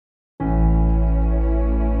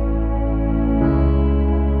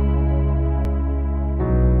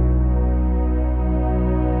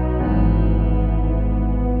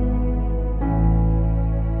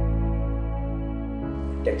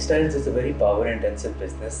Textiles is a very power-intensive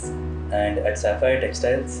business, and at Sapphire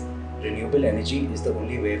Textiles, renewable energy is the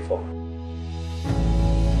only way forward.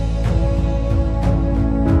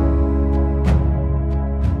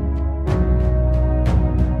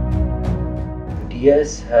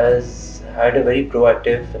 DS has had a very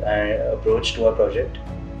proactive approach to our project,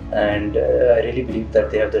 and I really believe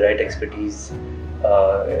that they have the right expertise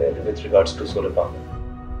with regards to solar power.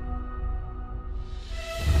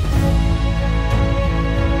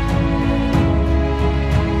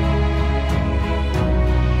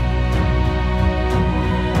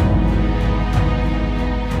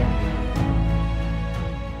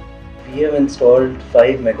 We have installed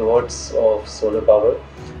 5 megawatts of solar power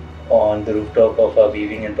on the rooftop of our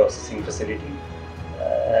weaving and processing facility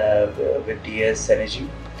with DSG Energy,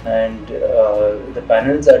 and the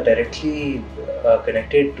panels are directly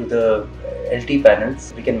connected to the LT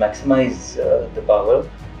panels. We can maximize the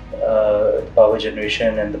power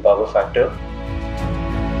generation and the power factor.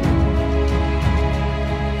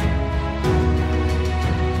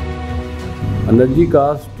 Energy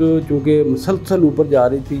cast चूँकि मुसलसल ऊपर जा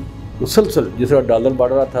रही थी, मुसलसल जिस तरह dollar बढ़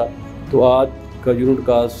रहा था, तो आज का यूनिट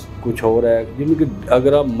कास्ट कुछ और है। जिनकी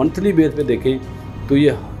अगर आप मंथली बेस पे देखें तो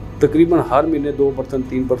ये तकरीबन हर महीने 2%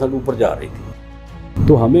 3% ऊपर जा रही थी।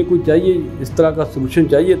 तो हमें कोई चाहिए, इस तरह का सलूशन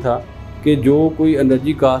चाहिए था कि जो कोई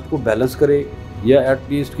एनर्जी कास्ट को बैलेंस करे या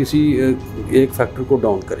एटलीस्ट किसी एक फैक्टर को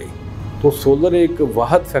डाउन करे। तो सोलर एक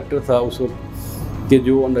वाहद फैक्टर था उस वक्त कि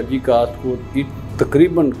जो एनर्जी कास्ट को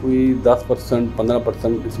तकरीबन कोई 10%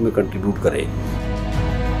 15% इसमें कंट्रीब्यूट करे।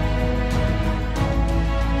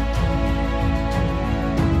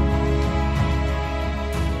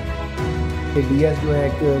 डीएस जो है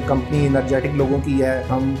एक कंपनी एनर्जेटिक लोगों की है।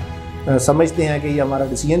 हम समझते हैं कि ये हमारा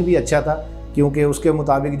डिसीजन भी अच्छा था, क्योंकि उसके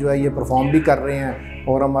मुताबिक जो है ये परफॉर्म भी कर रहे हैं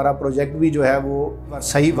और हमारा प्रोजेक्ट भी जो है वो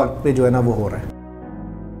सही वक्त पे जो है ना वो हो रहा है।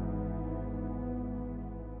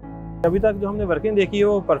 अभी तक जो हमने वर्किंग देखी है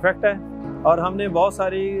वो परफेक्ट है, और हमने बहुत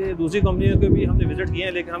सारी दूसरी कंपनियों के भी हमने विजिट किए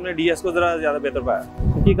हैं, लेकिन हमने डीएस को ज़रा ज़्यादा बेहतर पाया,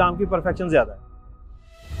 क्योंकि काम की परफेक्शन ज़्यादा है।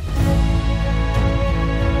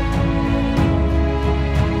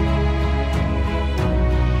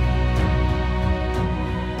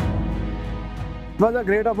 It was a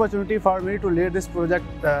great opportunity for me to lead this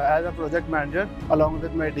project as a project manager along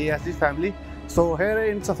with my DSG family. So here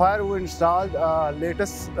in Sapphire we installed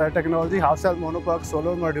latest technology half cell monoplug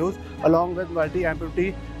solar modules along with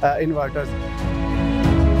multi-MPPT inverters.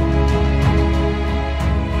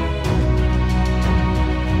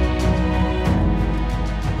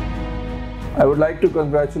 I would like to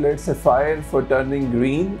congratulate Sapphire for turning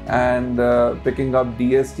green and picking up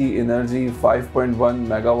DSG Energy 5.1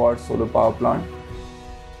 megawatt solar power plant.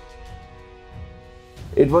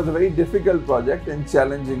 It was a very difficult project and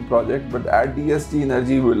challenging project, but at DSG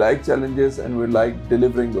Energy we like challenges and we like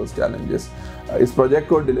delivering those challenges. इस project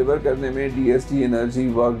को deliver करने में DSG Energy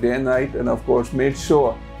worked day and night and of course made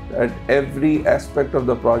sure that every aspect of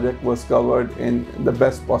the project was covered in the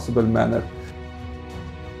best possible manner.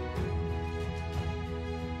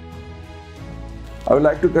 I would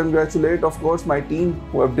like to congratulate of course my team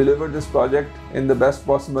who have delivered this project in the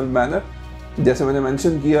best possible manner. जैसे मैंने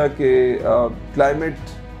mention किया कि climate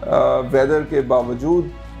weather के बावजूद,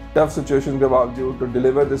 tough situation के बावजूद to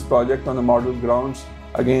deliver this project on the model grounds,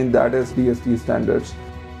 again that is DSG standards,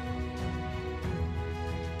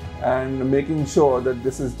 and making sure that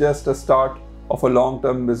this is just a start of a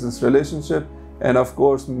long-term business relationship and of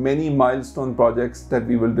course many milestone projects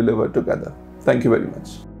that we will deliver together. Thank you very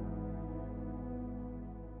much.